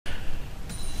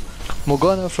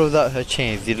Morgana throws out her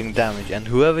chains, dealing damage, and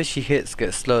whoever she hits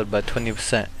gets slowed by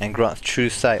 20% and grants true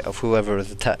sight of whoever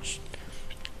is attached.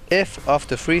 If,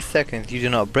 after 3 seconds, you do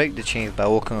not break the chains by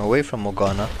walking away from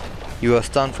Morgana, you are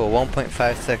stunned for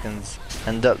 1.5 seconds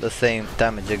and dealt the same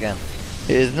damage again.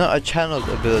 It is not a channeled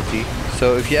ability,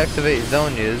 so if you activate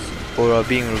Zonia's or are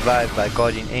being revived by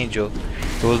Guardian Angel,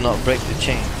 it will not break the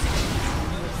chains.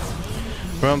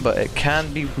 Remember, it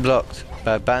can be blocked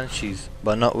by Banshees,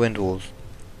 but not Wind Walls.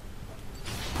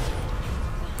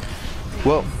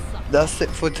 Well, that's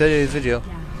it for today's video.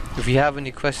 If you have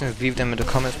any questions, leave them in the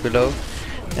comments below.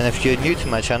 And if you're new to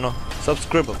my channel,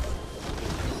 subscribe.